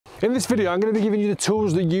In this video, I'm going to be giving you the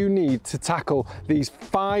tools that you need to tackle these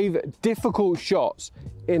 5 difficult shots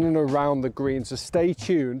in and around the green. So stay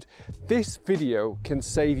tuned. This video can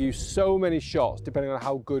save you so many shots depending on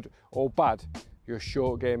how good or bad your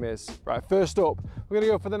short game is. Right, first up, we're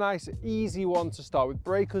going to go for the nice easy one to start with.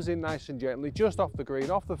 Break us in nice and gently, just off the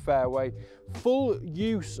green, off the fairway. Full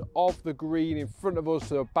use of the green in front of us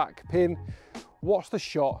to a back pin. What's the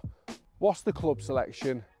shot? What's the club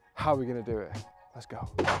selection? How are we going to do it? Let's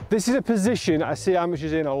go. This is a position I see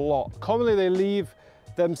amateurs in a lot. Commonly they leave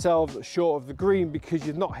themselves short of the green because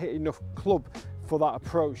you've not hit enough club for that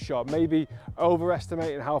approach shot. Maybe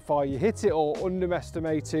overestimating how far you hit it or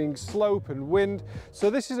underestimating slope and wind. So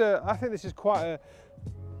this is I think this is quite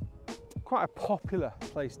a popular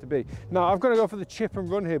place to be. Now I've got to go for the chip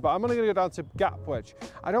and run here, but I'm only going to go down to gap wedge.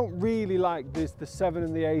 I don't really like the 7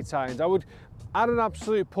 and the 8 irons. I would, at an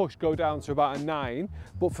absolute push, go down to about a 9,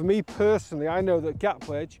 but for me personally, I know that gap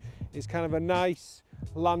wedge is kind of a nice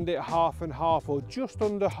land it half and half or just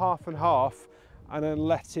under half and half, and then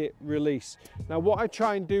let it release. Now what I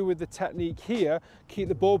try and do with the technique here, keep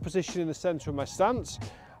the ball position in the center of my stance,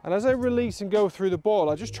 and as I release and go through the ball,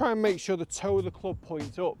 I just try and make sure the toe of the club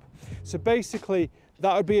points up. So basically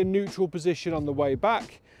that would be a neutral position on the way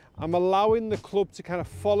back. I'm allowing the club to kind of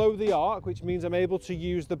follow the arc, which means I'm able to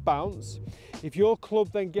use the bounce. If your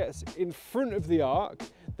club then gets in front of the arc,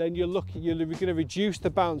 then you're going to reduce the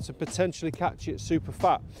bounce and potentially catch it super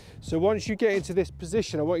fat. So once you get into this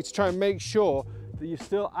position, I want you to try and make sure that you're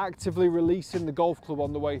still actively releasing the golf club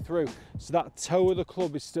on the way through. So that toe of the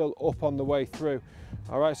club is still up on the way through.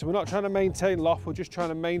 All right, so we're not trying to maintain loft, we're just trying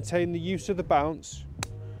to maintain the use of the bounce.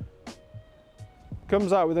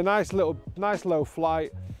 Comes out with a nice low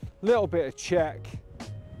flight, little bit of check.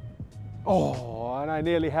 Oh, and I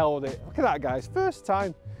nearly held it. Look at that, guys, first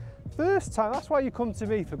time. That's why you come to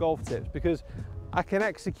me for golf tips, because I can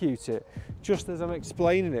execute it just as I'm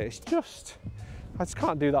explaining it. I just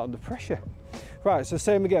can't do that under pressure. Right, so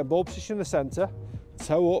same again, ball position in the center,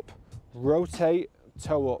 toe up, rotate,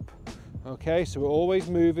 toe up. Okay, so we're always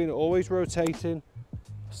moving, always rotating.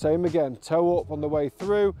 Same again, toe up on the way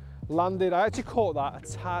through, landed. I actually caught that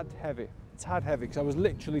a tad heavy, because I was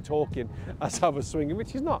literally talking as I was swinging,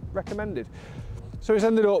 which is not recommended. So it's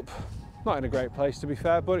ended up not in a great place, to be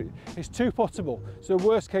fair, but it's 2-puttable. So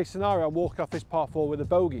worst case scenario, I'm walking off this par 4 with a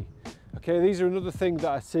bogey. Okay, these are another thing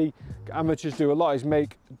that I see amateurs do a lot, is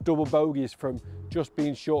make double bogeys from just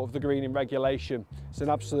being short of the green in regulation. It's an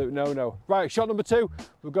absolute no-no. Right, shot number 2,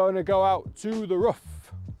 we're going to go out to the rough.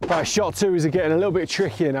 Right, shot 2 is getting a little bit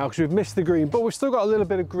trickier now because we've missed the green, but we've still got a little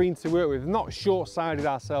bit of green to work with. Not short-sided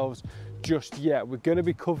ourselves just yet. We're going to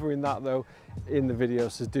be covering that though in the video,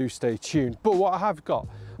 so do stay tuned. But what I have got,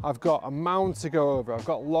 I've got a mound to go over, I've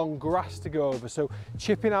got long grass to go over. So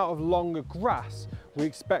chipping out of longer grass, we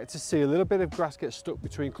expect to see a little bit of grass get stuck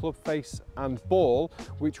between club face and ball,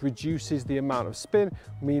 which reduces the amount of spin,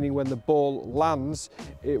 meaning when the ball lands,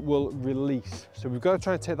 it will release. So we've got to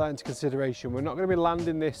try and take that into consideration. We're not going to be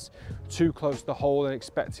landing this too close to the hole and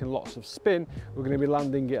expecting lots of spin. We're going to be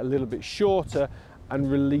landing it a little bit shorter and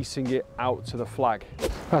releasing it out to the flag.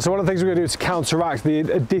 So one of the things we're going to do to counteract the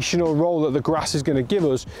additional roll that the grass is going to give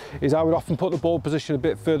us is I would often put the ball position a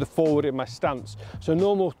bit further forward in my stance. So a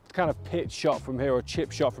normal kind of pitch shot from here or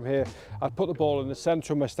chip shot from here, I'd put the ball in the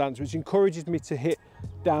center of my stance, which encourages me to hit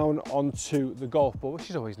down onto the golf ball, which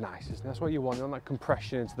is always nice, isn't it? That's what you want that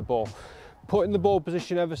compression into the ball. Putting the ball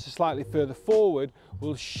position ever so slightly further forward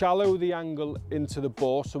will shallow the angle into the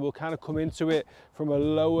ball, so we'll kind of come into it from a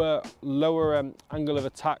lower angle of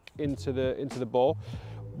attack into the ball.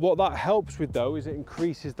 What that helps with though is it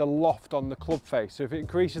increases the loft on the club face. So if it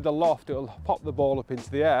increases the loft, it will pop the ball up into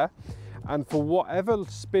the air, and for whatever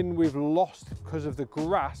spin we've lost because of the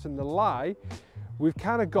grass and the lie, we've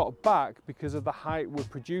kind of got back because of the height we're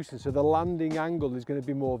producing. So the landing angle is going to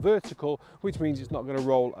be more vertical, which means it's not going to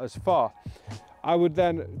roll as far. I would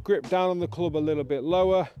then grip down on the club a little bit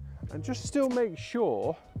lower and just still make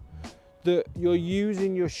sure that you're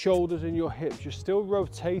using your shoulders and your hips. You're still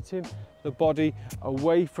rotating the body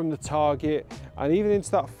away from the target, and even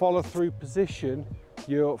into that follow through position,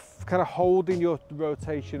 you're kind of holding your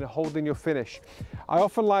rotation and holding your finish. I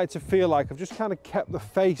often like to feel like I've just kind of kept the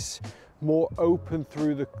face more open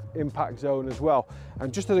through the impact zone as well.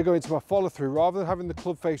 And just as I go into my follow through, rather than having the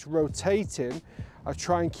club face rotating, I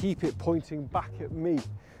try and keep it pointing back at me.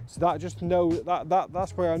 So that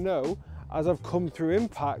that's where I know as I've come through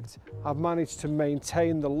impact, I've managed to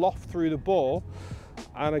maintain the loft through the ball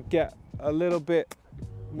and I get a little bit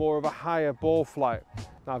more of a higher ball flight.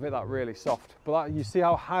 Now I've hit that really soft, but you see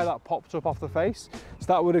how high that popped up off the face? So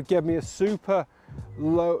that would have given me a super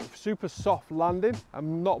low, super soft landing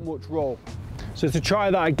and not much roll. So to try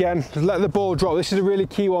that again, just let the ball drop. This is a really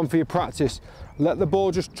key one for your practice. Let the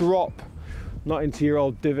ball just drop, not into your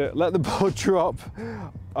old divot. Let the ball drop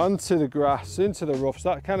onto the grass, into the rough. So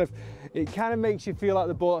that it kind of makes you feel like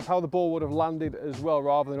the ball, that's how the ball would have landed as well,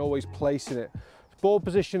 rather than always placing it. Ball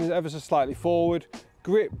position is ever so slightly forward,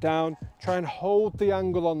 grip down, try and hold the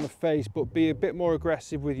angle on the face, but be a bit more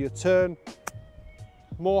aggressive with your turn.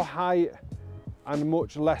 More height and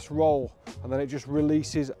much less roll, and then it just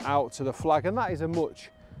releases out to the flag, and that is a much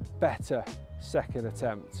better second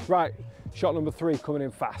attempt. Right, shot number 3 coming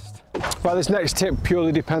in fast. Right, this next tip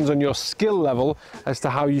purely depends on your skill level as to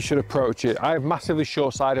how you should approach it. I have massively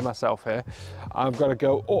short-sided myself here. I've got to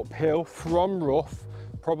go uphill from rough,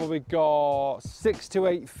 probably got 6 to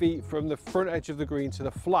 8 feet from the front edge of the green to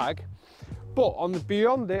the flag. But on the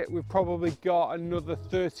beyond it, we've probably got another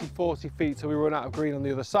 30, 40 feet till we run out of green on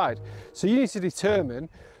the other side. So you need to determine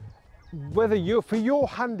whether you're, for your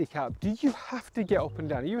handicap, do you have to get up and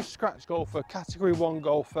down? Are you a scratch golfer, category 1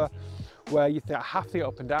 golfer, where you think I have to get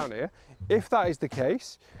up and down here? If that is the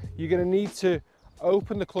case, you're gonna need to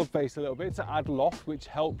open the club face a little bit to add loft, which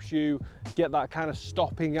helps you get that kind of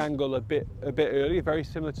stopping angle a bit earlier, very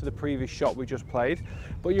similar to the previous shot we just played.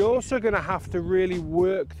 But you're also going to have to really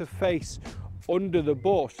work the face under the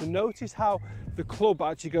ball. So notice how the club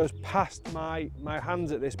actually goes past my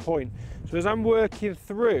hands at this point. So as I'm working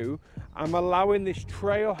through, I'm allowing this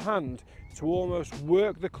trail hand to almost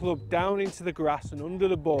work the club down into the grass and under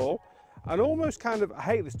the ball, and almost kind of, I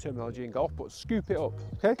hate this terminology in golf, but scoop it up,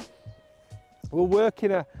 okay? We're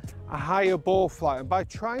working a higher ball flight, and by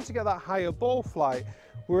trying to get that higher ball flight,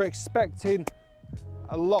 we're expecting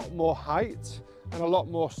a lot more height and a lot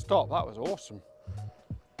more stop. That was awesome.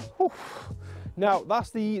 Whew. Now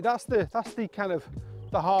that's the kind of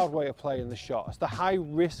the hard way of playing the shot. It's the high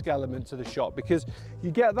risk element to the shot, because you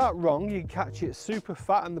get that wrong, you catch it super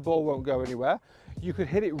fat and the ball won't go anywhere. You could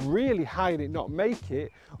hit it really high and it not make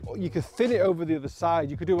it, or you could thin it over the other side.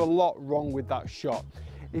 You could do a lot wrong with that shot.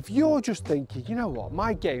 If you're just thinking, you know what,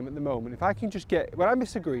 my game at the moment, if I can just get, when I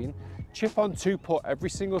miss a green, chip on 2-putt every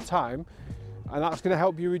single time, and that's going to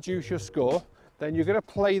help you reduce your score, then you're going to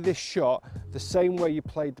play this shot the same way you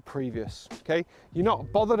played the previous, okay? You're not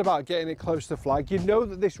bothered about getting it close to the flag. You know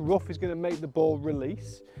that this rough is going to make the ball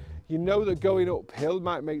release. You know that going uphill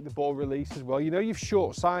might make the ball release as well. You know you've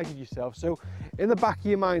short-sided yourself. So in the back of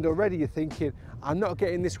your mind already, you're thinking, I'm not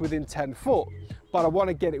getting this within 10 foot, but I want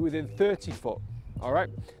to get it within 30 foot. All right,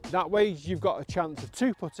 that way you've got a chance of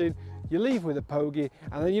 2-putting, you leave with a bogey,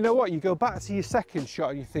 and then you know what, you go back to your second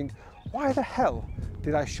shot and you think, why the hell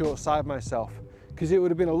did I short side myself? Because it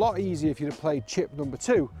would have been a lot easier if you'd have played chip number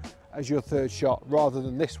 2 as your third shot rather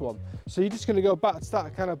than this one. So you're just going to go back to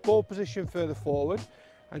that kind of ball position further forward,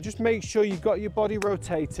 and just make sure you've got your body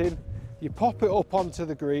rotating. You pop it up onto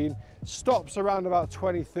the green, stops around about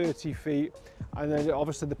 20, 30 feet, and then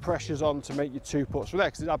obviously the pressure's on to make your 2-putts from there,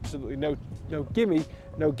 because there's absolutely no gimme,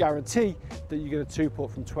 no guarantee that you're going to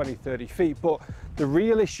 2-putt from 20, 30 feet. But the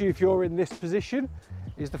real issue if you're in this position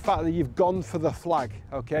is the fact that you've gone for the flag,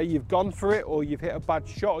 okay? You've gone for it, or you've hit a bad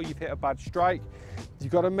shot, or you've hit a bad strike.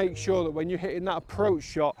 You've got to make sure that when you're hitting that approach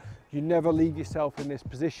shot, you never leave yourself in this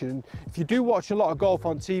position. If you do watch a lot of golf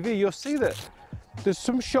on TV, you'll see that there's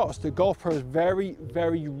some shots that golf pros very,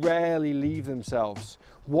 very rarely leave themselves.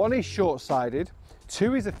 One is short-sided,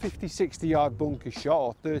 2 is a 50, 60 yard bunker shot,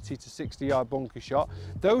 or 30 to 60 yard bunker shot.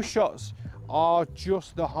 Those shots are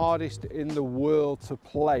just the hardest in the world to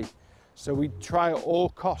play. So we try at all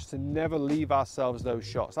costs to never leave ourselves those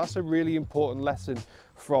shots. That's a really important lesson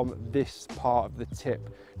from this part of the tip.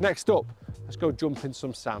 Next up, let's go jump in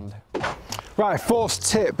some sand. Right, fourth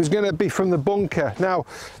tip is going to be from the bunker. Now,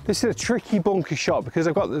 this is a tricky bunker shot because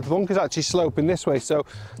I've got the bunker's actually sloping this way, so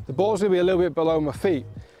the ball's going to be a little bit below my feet.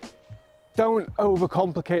 Don't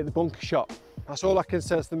overcomplicate the bunker shot. That's all I can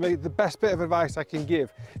say. It's the best bit of advice I can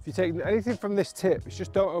give. If you take anything from this tip, it's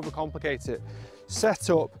just don't overcomplicate it. Set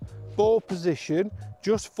up, ball position,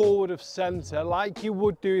 just forward of center, like you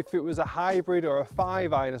would do if it was a hybrid or a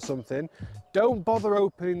 5-iron or something. Don't bother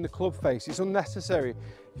opening the club face, it's unnecessary.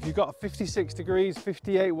 If you've got 56 degrees,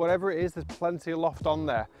 58, whatever it is, there's plenty of loft on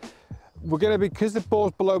there. We're gonna be, because the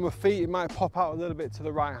ball's below my feet, it might pop out a little bit to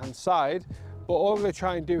the right-hand side, but all I'm gonna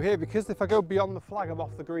try and do here, because if I go beyond the flag, I'm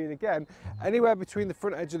off the green again, anywhere between the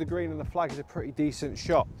front edge of the green and the flag is a pretty decent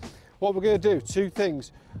shot. What we're gonna do, 2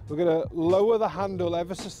 things. We're gonna lower the handle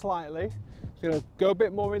ever so slightly. We're gonna go a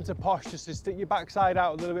bit more into posture, so stick your backside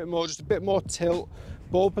out a little bit more, just a bit more tilt.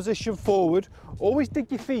 Ball position forward. Always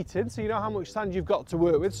dig your feet in so you know how much sand you've got to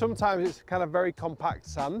work with. Sometimes it's kind of very compact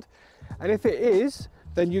sand. And if it is,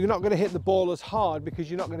 then you're not going to hit the ball as hard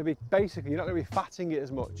because you're not going to be fatting it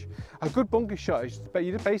as much. A good bunker shot is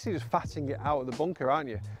you're basically just fatting it out of the bunker, aren't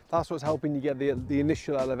you? That's what's helping you get the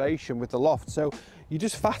initial elevation with the loft. So you're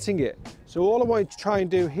just fatting it. So all I want to try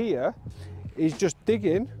and do here is just dig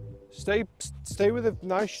in, stay with a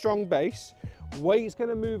nice strong base. Weight's going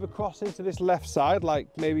to move across into this left side, like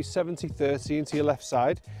maybe 70-30 into your left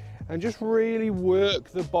side, and just really work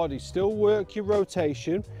the body. Still work your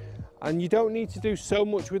rotation. And you don't need to do so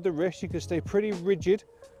much with the wrist. You can stay pretty rigid.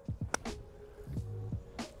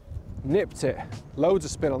 Nipped it. Loads of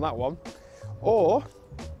spin on that one. Or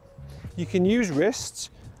you can use wrists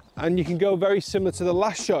and you can go very similar to the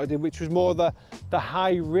last shot I did, which was more the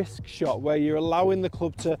high risk shot where you're allowing the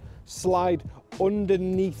club to slide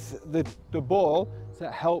underneath the ball to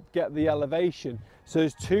help get the elevation. So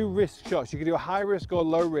there's two risk shots. You can do a high risk or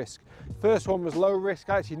low risk. First one was low risk.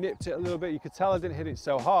 I actually nipped it a little bit. You could tell I didn't hit it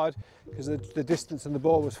so hard because the distance and the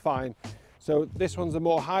ball was fine. So this one's a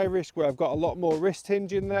more high risk where I've got a lot more wrist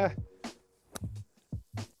hinge in there.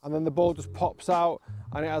 And then the ball just pops out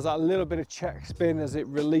and it has that little bit of check spin as it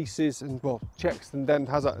releases and, well, checks and then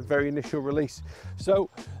has that very initial release. So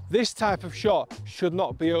this type of shot should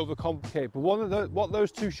not be overcomplicated. But what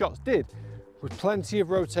those two shots did was plenty of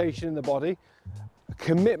rotation in the body, a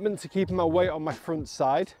commitment to keeping my weight on my front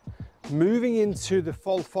side, moving into the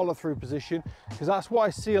full follow-through position, because that's what I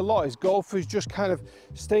see a lot is golfers just kind of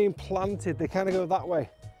staying planted. They kind of go that way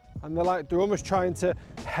and they're almost trying to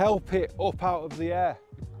help it up out of the air.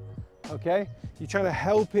 Okay, you're trying to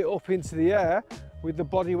help it up into the air with the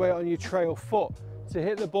body weight on your trail foot. To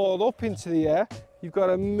hit the ball up into the air, you've got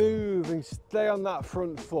to move and stay on that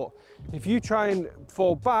front foot. If you try and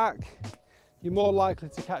fall back, you're more likely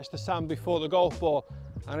to catch the sand before the golf ball,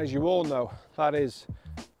 and as you all know, that is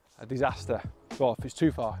a disaster. Well, if it's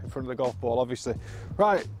too far in front of the golf ball, obviously.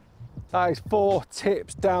 Right, that is 4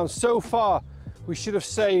 tips down. So far, we should have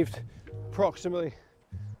saved approximately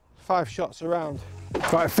 5 shots around.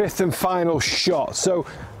 Right, 5th and final shot. So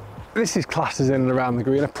this is classes in and around the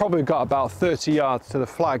green. I've probably got about 30 yards to the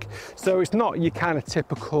flag. So it's not your kind of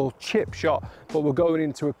typical chip shot, but we're going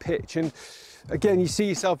into a pitch. And again, you see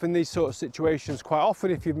yourself in these sort of situations quite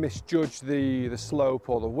often if you've misjudged the slope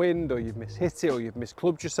or the wind, or you've mishit it, or you've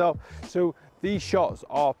misclubbed yourself. So these shots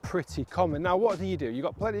are pretty common. Now, what do? You've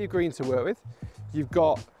got plenty of green to work with. You've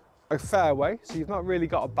got a fairway, so you've not really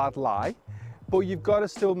got a bad lie, but you've got to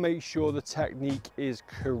still make sure the technique is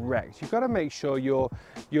correct. You've got to make sure you're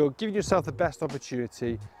giving yourself the best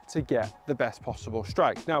opportunity to get the best possible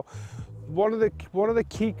strike. Now, one of the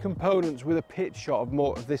key components with a pitch shot of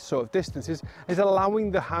more of this sort of distance is allowing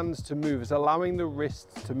the hands to move, is allowing the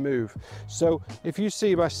wrists to move. So if you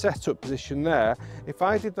see my setup position there, if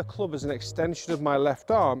I did the club as an extension of my left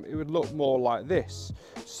arm, it would look more like this.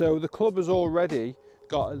 So the club has already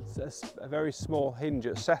got a very small hinge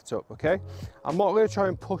at setup, okay? I'm not going to try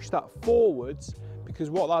and push that forwards, because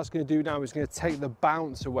what that's going to do now is going to take the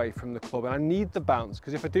bounce away from the club, and I need the bounce,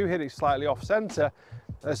 because if I do hit it slightly off centre,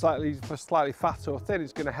 slightly fat or thin,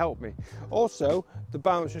 it's going to help me. Also, the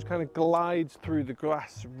bounce just kind of glides through the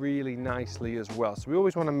grass really nicely as well, so we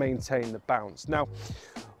always want to maintain the bounce. Now,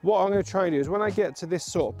 what I'm going to try and do is when I get to this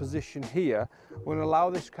sort of position here, we're going to allow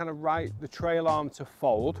this kind of the trail arm to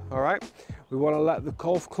fold, all right? We want to let the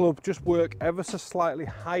golf club just work ever so slightly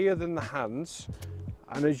higher than the hands.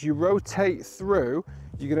 And as you rotate through,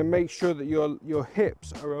 you're going to make sure that your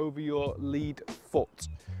hips are over your lead foot.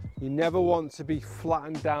 You never want to be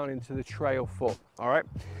flattened down into the trail foot, all right?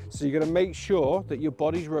 So you're going to make sure that your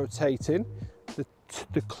body's rotating.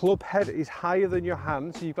 The club head is higher than your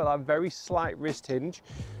hand, so you've got that very slight wrist hinge,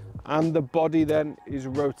 and the body then is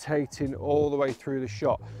rotating all the way through the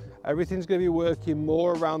shot. Everything's going to be working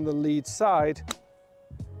more around the lead side,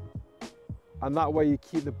 and that way you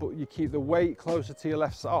keep the weight closer to your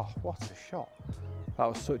left side. Oh, what a shot. That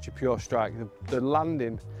was such a pure strike. The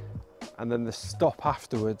landing and then the stop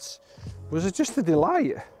afterwards was just a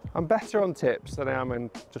delight. I'm better on tips than I am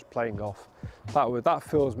in just playing golf. That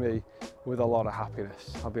fills me with a lot of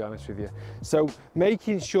happiness, I'll be honest with you. So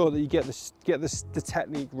making sure that you get the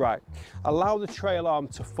technique right. Allow the trail arm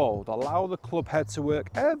to fold, allow the club head to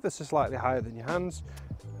work ever so slightly higher than your hands,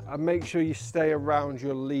 and make sure you stay around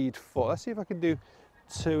your lead foot. Let's see if I can do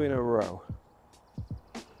 2 in a row.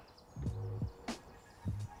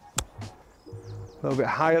 A little bit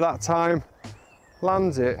higher that time,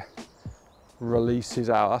 lands it,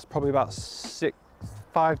 releases out. That's probably about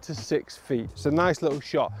 5 to 6 feet. It's a nice little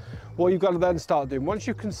shot. What you've got to then start doing, once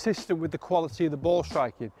you're consistent with the quality of the ball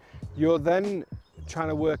striking, you're then trying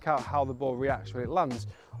to work out how the ball reacts when it lands.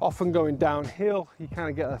 Often going downhill, you kind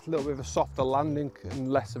of get a little bit of a softer landing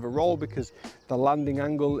and less of a roll because the landing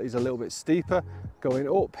angle is a little bit steeper. Going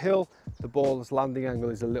uphill, the ball's landing angle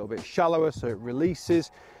is a little bit shallower, so it releases.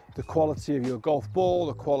 The quality of your golf ball,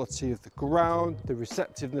 the quality of the ground, the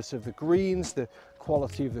receptiveness of the greens, the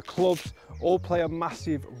quality of the clubs, all play a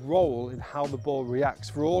massive role in how the ball reacts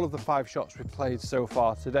for all of the 5 shots we've played so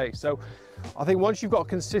far today. So I think once you've got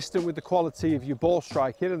consistent with the quality of your ball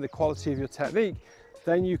striking and the quality of your technique,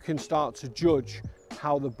 then you can start to judge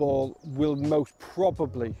how the ball will most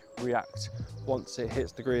probably react once it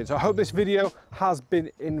hits the green. So I hope this video has been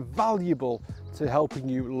invaluable to helping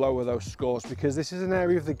you lower those scores, because this is an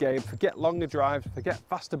area of the game. Forget longer drives, forget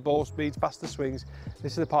faster ball speeds, faster swings.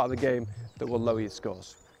 This is the part of the game that will lower your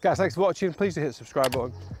scores. Guys, thanks for watching. Please do hit the subscribe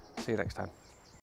button. See you next time.